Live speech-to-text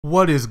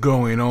What is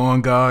going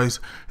on, guys?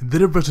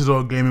 This is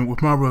All Gaming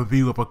with my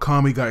review of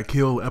Akame Got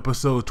Killed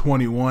episode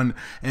 21.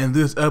 And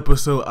this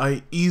episode,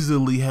 I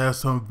easily have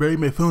some very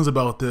mixed feelings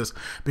about this,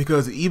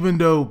 because even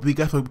though we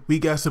got some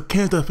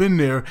kind stuff in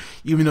there,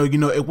 even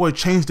though it was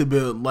changed a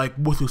bit, like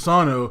with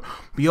Susanoo,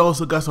 we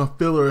also got some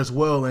filler as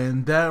well,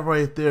 and that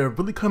right there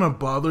really kind of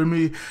bothered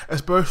me,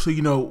 especially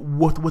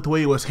with the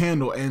way it was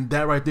handled, and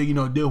that right there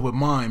deal with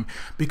mime,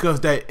 because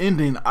that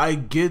ending, I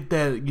get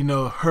that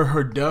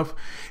her death,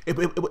 it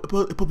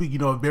would be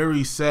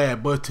very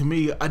sad, but to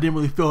me I didn't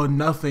really feel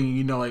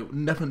nothing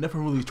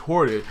nothing really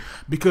toward it,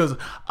 because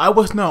I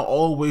was not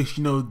always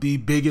the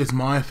biggest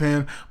mime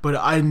fan, but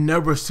I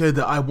never said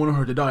that I wanted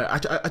her to die.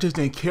 I just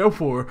didn't care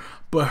for her.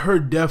 But her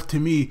death, to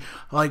me,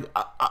 like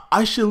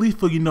I should at least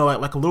feel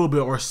like a little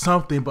bit or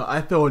something, but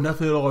I felt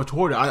nothing at all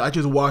toward it. I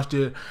just watched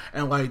it,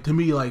 and like to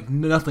me, like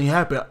nothing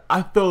happened.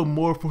 I felt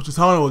more for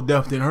Susanoo's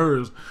death than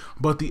hers.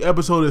 But the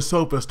episode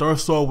itself, it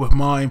starts off with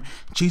mime.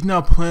 She's now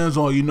plans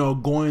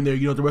on going there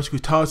to rescue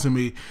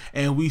Tatsumi,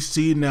 and we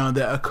see now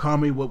that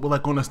Akame was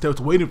like on the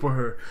steps waiting for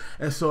her.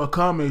 And so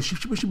Akame,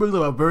 she brings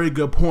up a very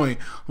good point,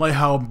 like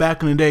how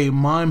back in the day,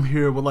 mime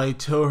here would like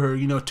tell her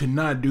to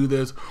not do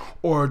this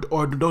or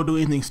don't do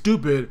anything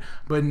stupid.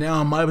 But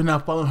now mime is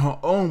not following her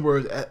own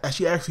words, as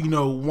she actually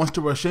wants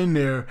to rush in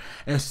there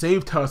and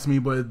save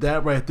Tatsumi. But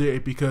that right there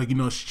is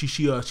because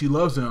she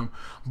loves him.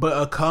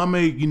 But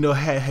Akame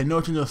had no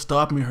intention of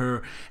stopping her.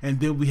 And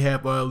then we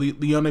have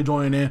Leona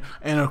joining in,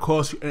 and of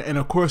course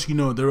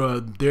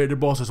they're the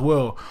boss as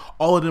well.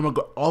 All of them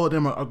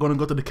are going to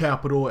go to the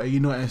capital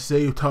and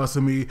save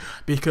Tatsumi,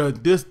 because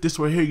this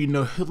right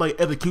here hit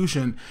like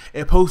execution.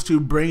 It's supposed to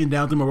bring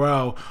down the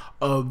morale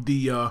of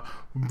the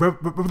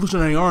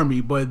revolutionary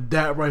army, but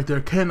that right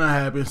there cannot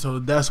happen. So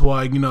that's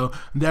why that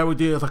right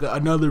there is like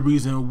another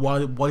reason why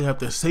you have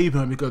to save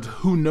him, because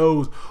who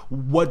knows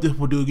what this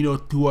will do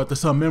to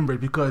some members,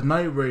 because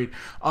Night Raid,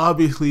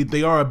 obviously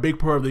they are a big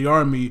part of the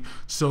army,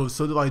 so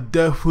they like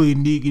definitely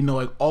need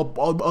like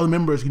all the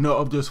members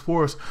of this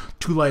force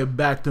to like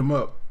back them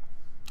up.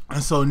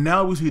 And so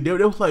now we see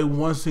there was like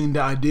one scene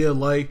that I did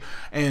like,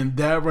 and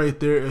that right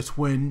there is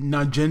when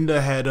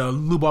Najenda had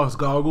Lubok's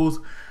goggles.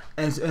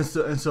 And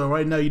so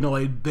right now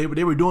like they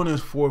were doing this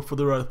for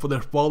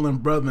their fallen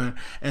brethren,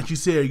 and she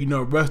said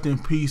rest in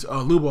peace,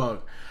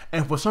 Lubok.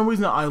 And for some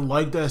reason I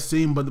like that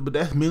scene, but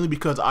that's mainly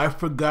because I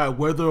forgot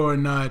whether or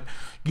not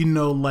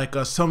like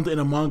something in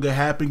the manga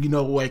happened.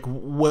 Like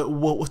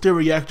what's their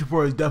reaction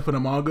for his death in the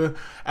manga.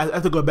 I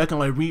have to go back and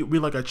like read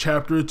like a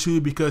chapter or two,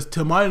 because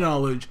to my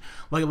knowledge,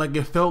 like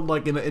it felt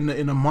like in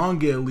the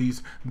manga at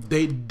least,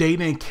 they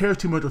didn't care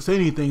too much or say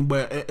anything.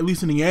 But at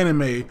least in the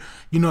anime,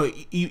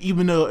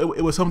 even though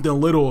it was something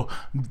little,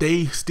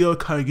 they still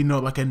kind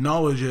of like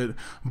acknowledge it.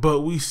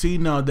 But we see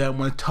now that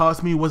when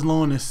Tatsumi was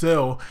alone in the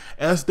cell,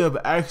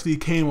 Esdeath actually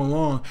came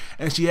along,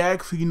 and she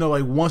actually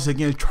like once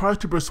again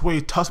tried to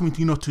persuade Tatsumi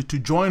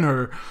to join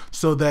her,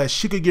 so that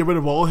she could get rid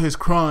of all his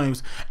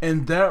crimes.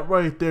 And that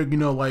right there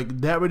like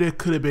that right there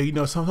could have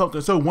been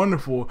something so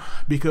wonderful,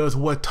 because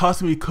what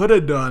Tatsumi could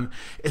have done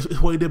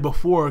is what he did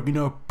before,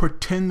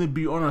 pretend to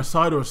be on her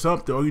side or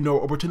something,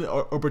 or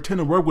pretend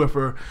to work with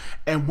her,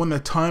 and when the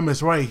time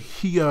is right,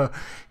 he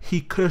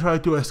could have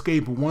tried to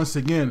escape once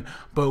again.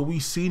 But we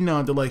see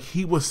now that like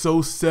he was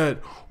so set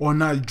on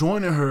not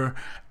joining her,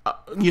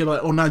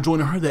 or not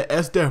joining her, that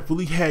Esdeath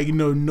really had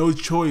no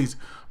choice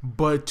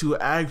but to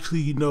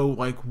actually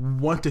like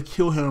want to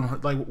kill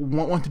him, like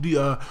want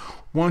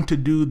to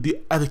do the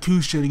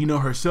execution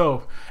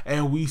herself.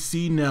 And we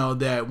see now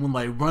that when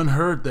like Run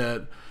heard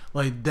that,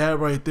 like that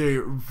right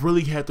there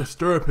really had to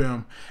stir up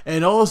him.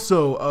 And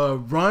also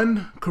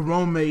Run,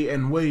 Karome,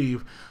 and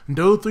Wave,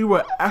 those three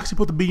were actually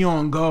supposed to be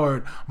on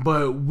guard,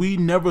 but we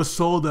never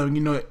saw them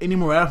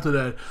anymore after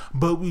that.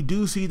 But we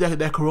do see that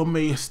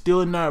Karome is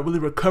still not really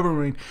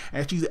recovering,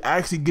 and she's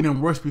actually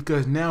getting worse,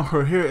 because now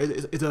her hair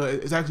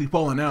is actually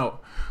falling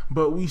out.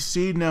 But we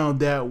see now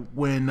that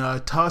when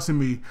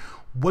Tatsumi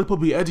what will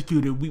be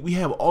executed, we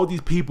have all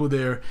these people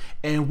there,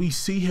 and we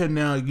see him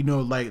now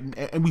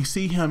and we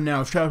see him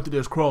now trapped to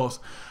this cross.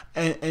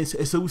 And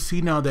so we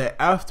see now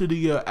that after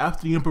the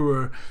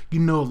emperor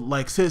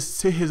like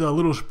says his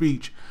little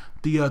speech,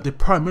 the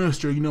prime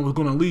minister was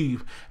going to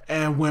leave.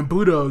 And when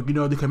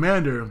Budou, the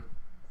commander,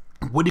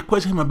 when he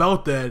questioned him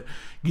about that,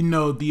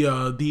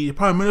 the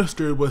prime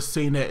minister was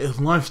saying that it's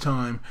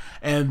lunchtime,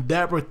 and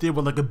that right there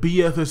was like a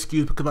BS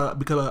excuse,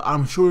 because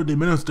I'm sure the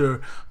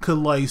minister could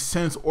like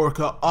sense or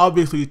could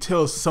obviously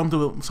tell something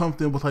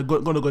was like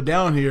going to go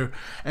down here.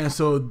 And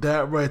so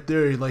that right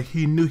there, like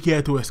he knew he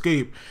had to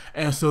escape.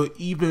 And so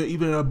even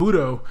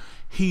Budou,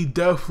 he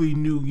definitely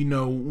knew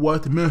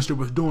what the minister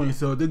was doing.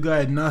 So this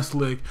guy is not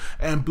slick,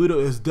 and Budou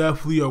is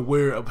definitely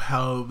aware of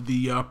how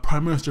the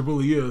prime minister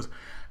really is.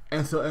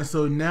 And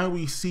so now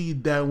we see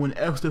that when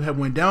Esdeath had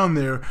went down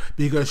there,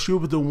 because she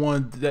was the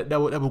one that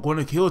was going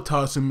to kill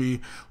Tatsumi,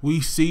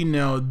 we see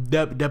now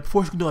that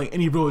before she could do like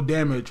any real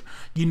damage,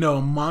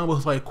 mine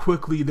was like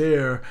quickly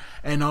there,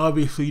 and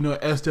obviously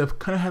Esdeath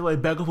kind of had to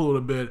like back up a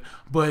little bit,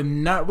 but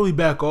not really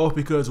back off,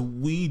 because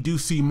we do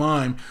see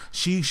mine.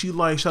 She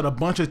like shot a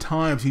bunch of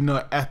times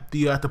at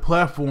the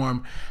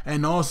platform,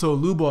 and also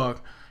Lubok.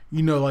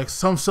 Like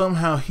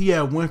somehow he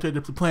had went there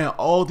to plant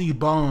all these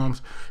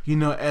bombs,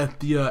 at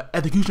the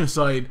execution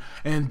site,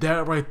 and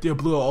that right there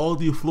blew out all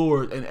the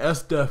floors, and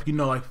Esdeath,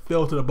 like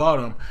fell to the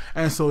bottom.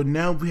 And so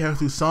now we have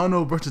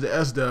Susanoo versus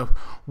Esdeath,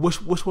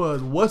 which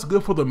was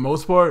good for the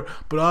most part,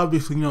 but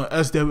obviously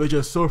Esdeath is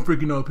just so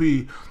freaking OP.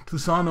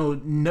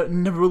 Susanoo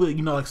never really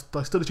like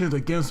stood a chance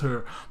against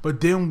her. But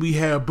then we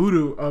have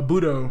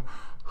Budou,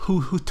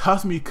 who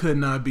Tatsumi could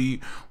not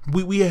beat.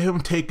 We had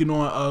him taking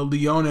on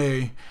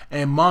Leone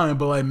and mine,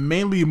 but like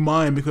mainly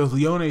mine, because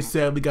Leone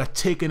sadly got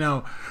taken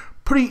out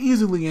pretty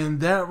easily, and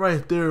that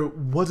right there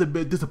was a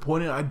bit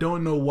disappointing. I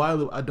don't know why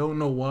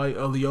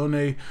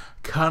Leone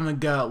kind of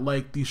got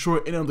like the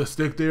short end of the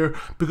stick there,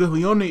 because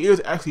Leone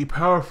is actually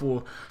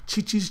powerful.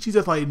 She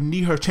just like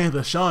need her chance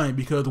to shine,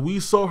 because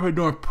we saw her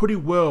doing pretty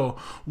well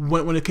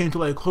when it came to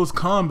like close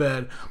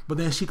combat, but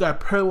then she got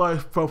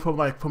paralyzed from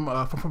an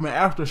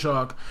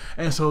aftershock,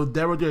 and so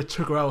that right there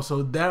took her out.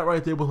 So that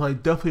right there was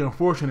like definitely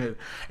unfortunate.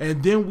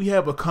 And then we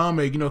have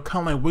Akame,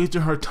 kind of like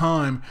wasting her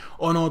time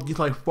on all these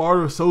like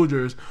farther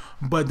soldiers,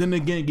 but then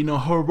again,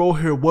 her role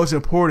here was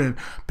important,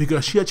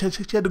 because she had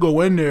to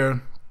go in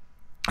there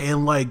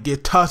and like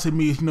get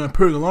Tatsumi's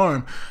Imperial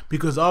Arm,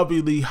 because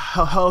obviously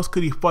how else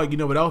could he fight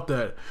without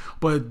that.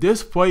 But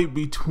this fight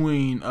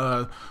between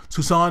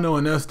Susanoo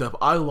and Esdeath,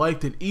 I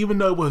liked it, even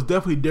though it was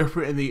definitely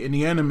different in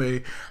the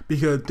anime,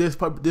 because this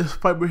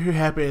fight right here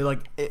happened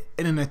like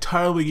in an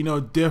entirely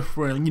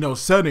different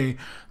setting.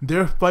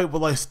 Their fight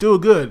was like still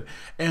good,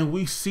 and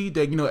we see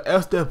that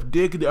Esdeath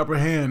did get the upper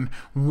hand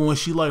when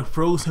she like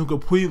froze him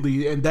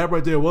completely, and that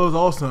right there was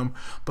awesome.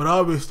 But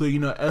obviously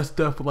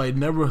Esdeath would like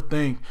never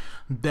think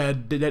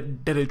that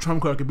a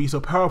trump card could be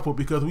so powerful,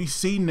 because we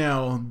see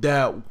now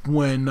that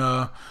when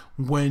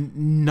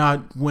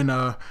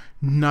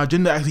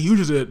Najinda actually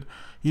uses it,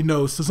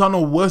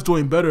 Susanoo was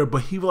doing better,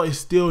 but he was like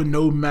still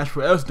no match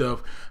for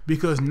Esdeath,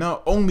 because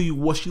not only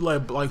was she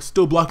like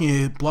still blocking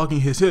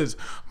his hits,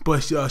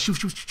 but she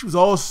was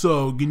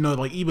also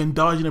like even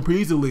dodging it pretty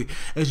easily,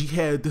 and she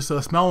had this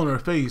smile on her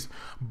face.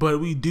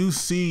 But we do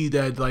see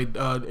that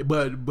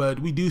but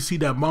we do see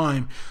that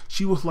mime,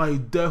 she was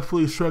like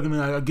definitely struggling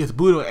against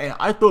Budou, and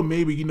I thought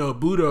maybe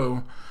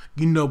Budou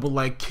would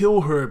like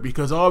kill her,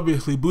 because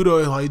obviously Budou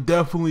is like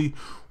definitely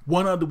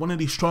one of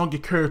the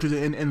strongest characters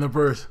in the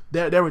verse.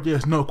 That right there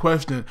is no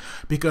question,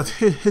 because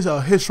his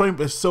strength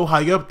is so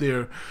high up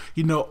there.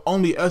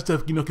 Only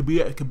Esdeath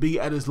could be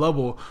at his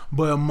level,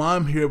 but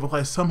Mom here was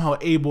like somehow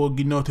able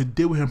to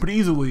deal with him pretty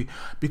easily,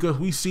 because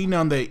we see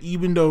now that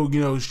even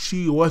though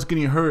she was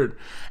getting hurt,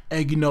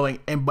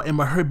 and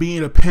by her being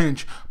in a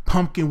pinch,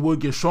 Pumpkin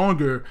would get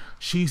stronger,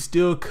 she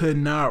still could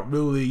not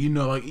really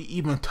like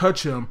even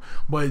touch him.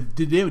 But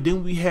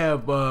then we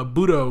have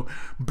Budou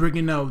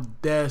bringing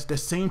out that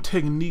same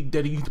technique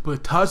that he used to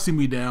put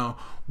Tatsumi down.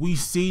 We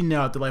see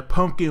now that like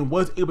Pumpkin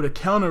was able to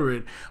counter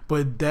it,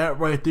 but that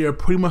right there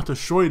pretty much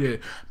destroyed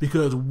it,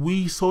 because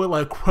we saw it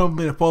like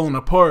crumbling and falling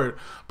apart.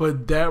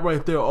 But that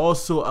right there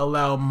also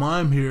allowed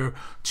Mime here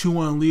to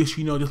unleash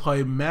just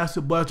like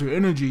massive blast of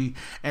energy,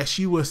 and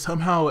she was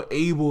somehow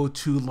able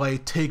to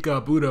like take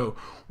out Budou,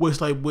 which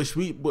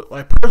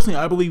personally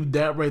I believe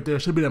that right there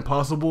should have been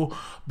impossible,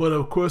 but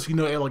of course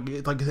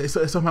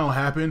it somehow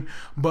happened.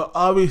 But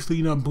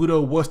obviously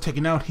Budou was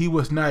taken out, he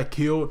was not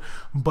killed,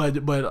 but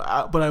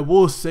I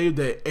will say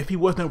that if he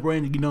wasn't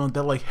wearing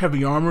that like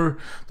heavy armor,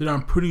 then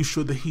I'm pretty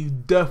sure that he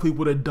definitely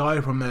would have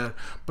died from that.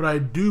 But I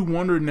do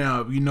wonder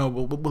now,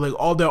 with like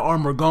all that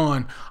armor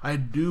gone, I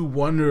do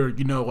wonder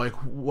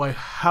like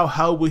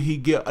how would he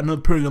get another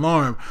Imperial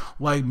Arm?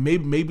 Like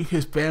maybe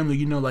his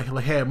family like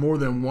had more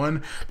than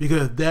one,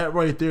 because that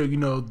right there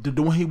the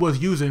one he was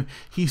using,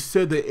 he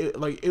said that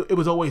it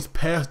was always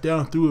passed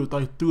down through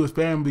his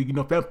family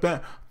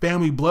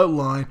family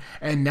bloodline,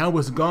 and now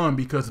it's gone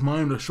because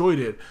Mime destroyed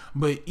it.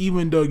 But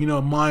even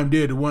though Mime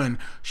did win,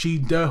 she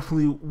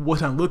definitely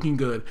wasn't looking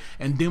good.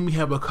 And then we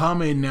have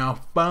Akame now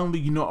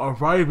finally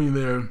arriving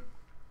there,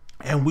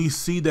 and we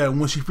see that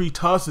when she free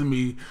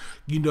Tatsumi,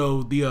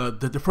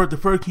 the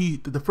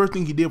first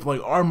thing he did was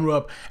like armor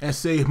up and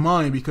save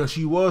Mime, because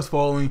she was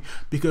falling,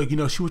 because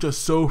she was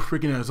just so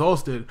freaking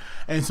exhausted.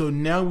 And so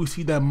now we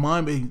see that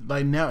Mime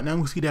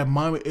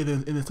is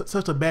in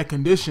such a bad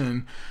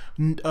condition.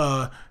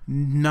 Jinna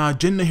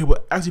here was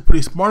actually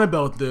pretty smart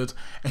about this,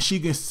 and she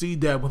can see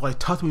that with like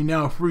Tatsumi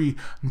now free,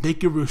 they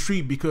can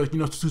retreat, because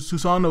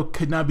Susanoo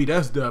could not beat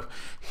Esdeath.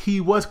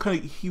 He was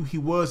kind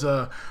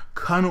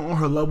of on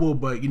her level,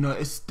 but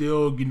it's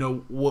still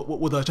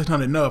was just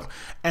not enough.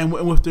 and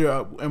with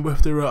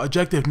their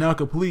objective now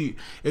complete,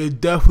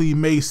 it definitely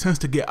made sense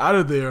to get out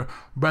of there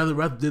rather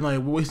than like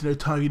wasting their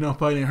time,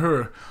 fighting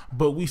her.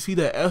 But we see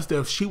that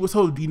Esdeath, she was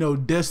so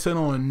dead set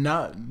on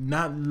not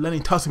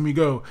letting Tasumi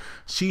go.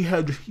 She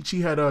had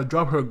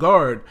dropped her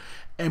guard.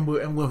 And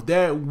with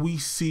that, we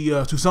see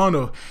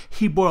Susanoo.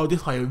 He brought out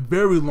this like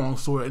very long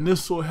sword, and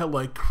this sword had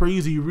like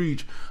crazy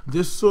reach.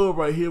 This sword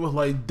right here was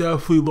like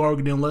definitely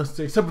larger than, let's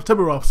say,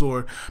 Sephiroth's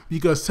sword,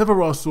 because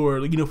Sephiroth's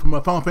sword,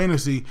 from Final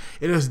Fantasy,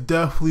 it is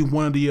definitely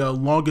one of the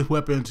longest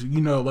weapons,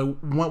 like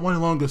one of the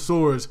longest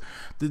swords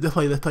that's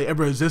like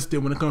ever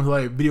existed when it comes to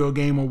like video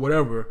game or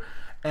whatever.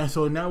 And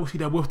so now we see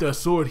that with that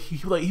sword,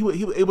 he was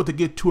able to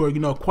get to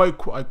her,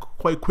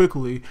 quite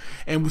quickly.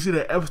 And we see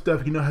that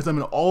Esdeath, has them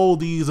in all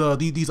these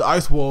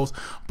ice walls,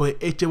 but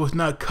it just was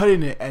not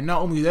cutting it. And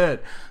not only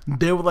that,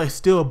 there were like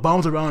still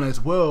bombs around as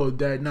well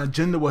that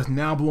Najenda was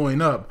now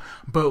blowing up.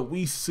 But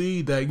we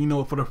see that,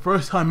 for the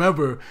first time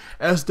ever,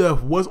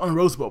 Esdeath was on the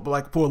ropes, but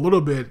like for a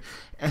little bit.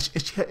 And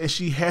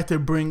she had to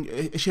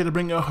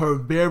bring out her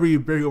very,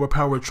 very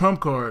overpowered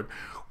trump card,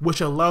 which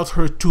allows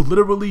her to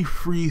literally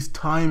freeze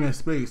time and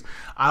space.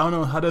 I don't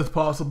know how that's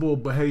possible,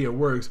 but hey, it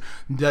works.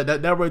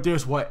 That right there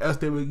is why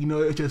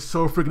Esdeath, it's just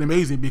so freaking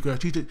amazing, because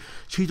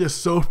she's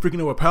just so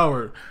freaking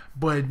overpowered.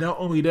 But not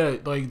only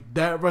that, like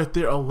that right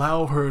there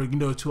allowed her,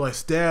 to like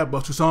stab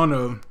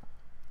Susanoo.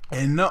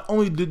 And not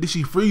only did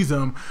she freeze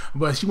him,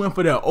 but she went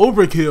for that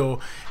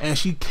overkill, and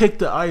she kicked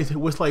the ice,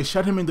 which like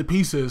shot him into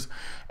pieces.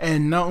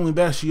 And not only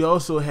that, she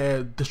also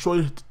had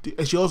destroyed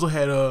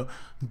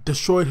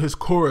his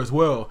core as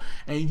well.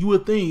 And you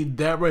would think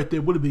that right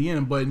there would be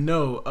in, but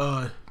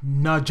no.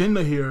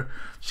 Najenda here,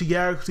 she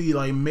actually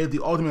like made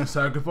the ultimate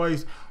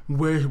sacrifice,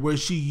 where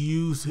she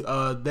used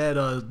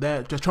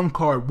that trump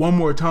card one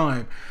more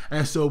time.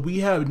 And so we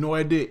have no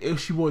idea if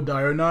she will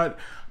die or not,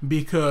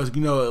 because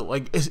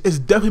like it's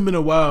definitely been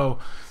a while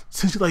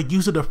since she like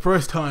used it the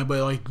first time,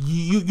 but like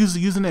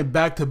using it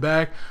back to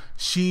back,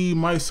 she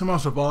might somehow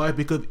survive,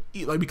 because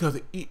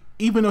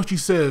even though she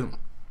said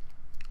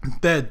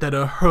that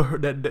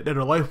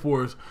her life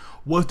force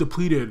was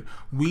depleted,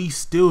 we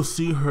still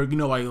see her,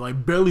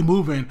 like barely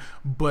moving.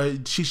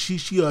 But she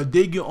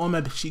did get on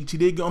that. She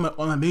did get on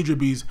that major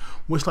beast,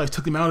 which like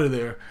took him out of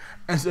there.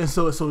 And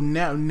so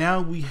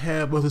now we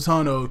have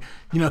Susanoo,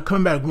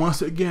 coming back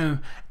once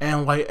again,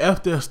 and like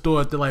Esdeath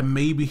thought that like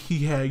maybe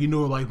he had,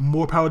 like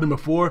more power than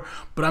before.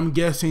 But I'm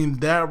guessing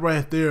that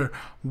right there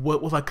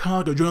what was like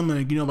kind of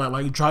like adrenaline,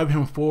 like driving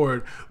him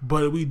forward.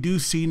 But we do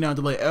see now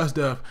that like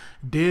Esdeath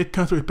did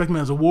come to respect him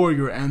as a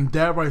warrior, and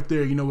that right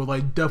there, was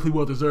like definitely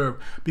well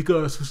deserved,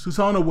 because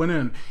Susanoo went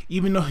in,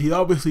 even though he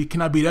obviously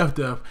cannot beat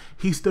Esdeath,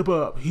 he stepped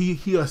up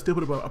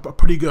a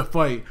pretty good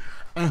fight.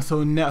 And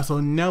so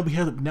now we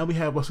have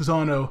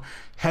Susanoo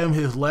having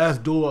his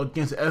last duel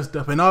against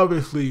Esdeath, and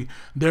obviously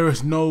there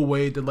is no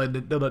way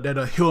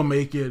that he'll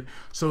make it.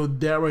 So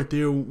that right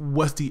there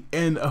was the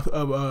end of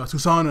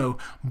Susanoo,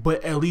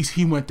 but at least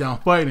he went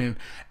down fighting.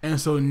 And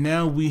so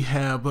now we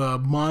have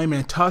Mime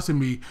and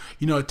Tasumi.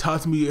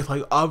 Tasumi is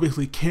like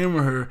obviously carrying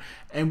her,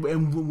 and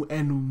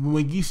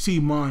when you see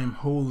Mime,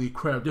 holy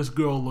crap, this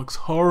girl looks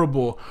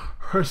horrible.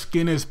 Her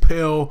skin is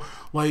pale,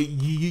 like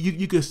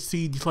you could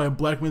see just like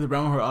black rings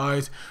around her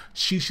eyes.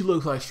 She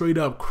looks like straight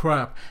up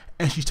crap.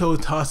 And she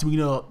told Tasumi,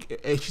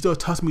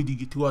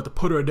 to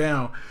put her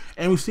down.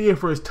 And we see at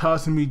first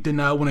Tasumi did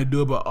not want to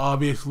do it, but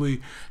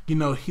obviously, he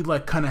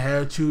like kind of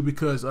had to,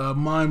 because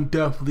Mime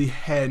definitely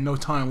had no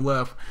time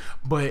left.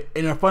 But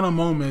in her final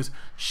moments,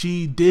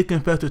 she did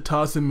confess to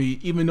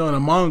Tasumi, even though in the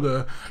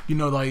manga,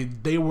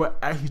 like they were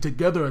actually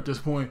together at this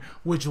point,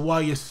 which is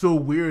why it's so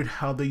weird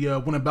how they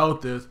went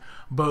about this.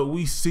 But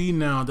we see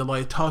now that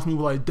like Tasumi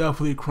was like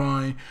definitely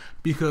crying,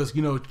 because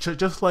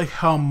just like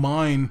how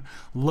Mime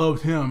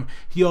loved him,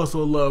 he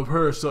also loved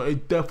her. So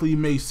it definitely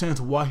made sense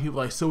why he was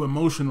like so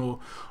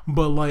emotional.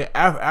 But like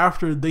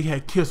after they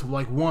had kissed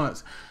like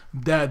once,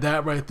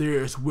 that right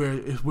there is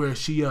where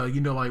she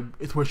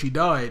it's where she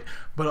died.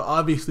 But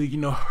obviously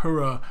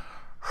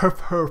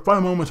her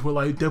final moments were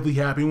like definitely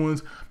happy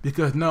ones,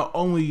 because not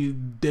only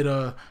did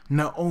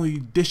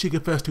she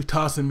confess to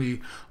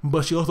Tasumi,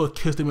 but she also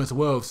kissed him as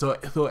well. So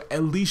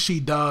at least she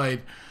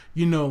died,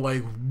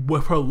 like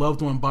with her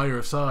loved one by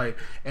her side.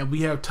 And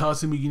we have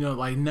Tasumi,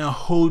 like now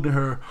holding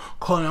her,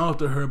 calling out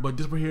to her. But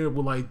this right here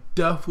will like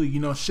definitely,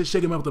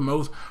 shake him up the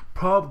most.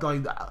 Probably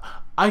like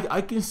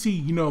I can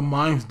see,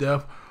 Mime's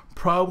death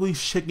probably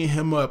shaking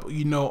him up,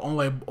 on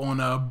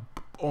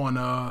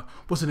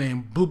what's the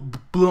name, Blue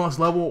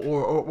level,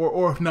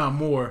 or if not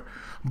more.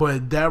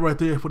 But that right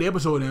there for the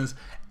episode ends.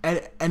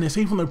 And the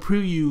same from the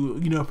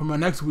preview, from our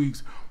next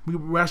week's,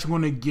 we're actually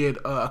going to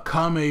get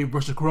Akame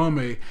versus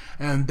Kurome,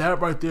 and that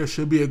right there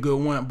should be a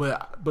good one.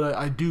 But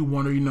I do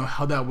wonder,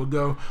 how that would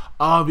go.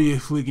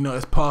 Obviously,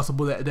 it's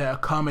possible that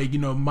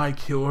Akame, might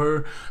kill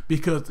her,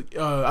 because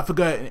I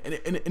forgot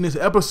in this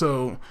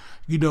episode,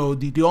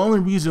 the only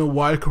reason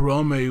why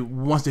Kurome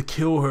wants to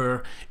kill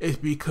her is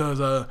because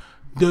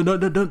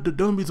the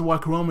only reason why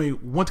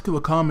Kurome wants to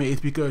kill Akame is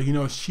because, you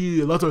know,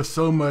 she loves her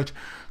so much.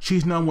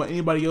 She's not want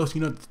anybody else,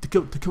 you know, to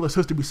kill her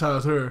sister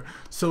besides her.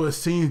 So it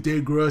seems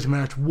their grudge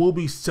match will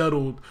be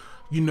settled,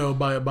 you know,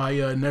 by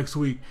next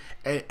week.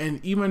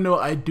 And even though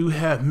I do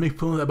have mixed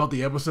feelings about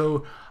the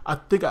episode, I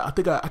think I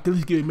can at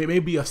least give it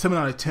maybe a 7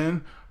 out of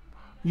 10.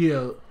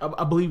 Yeah,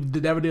 I believe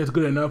that video is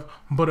good enough.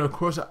 But of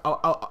course,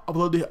 I'd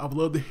love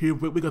to hear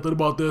what we got thought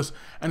about this.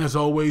 And as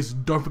always,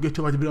 don't forget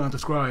to like the video and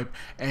subscribe.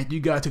 And you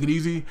guys take it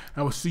easy.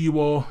 I will see you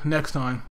all next time.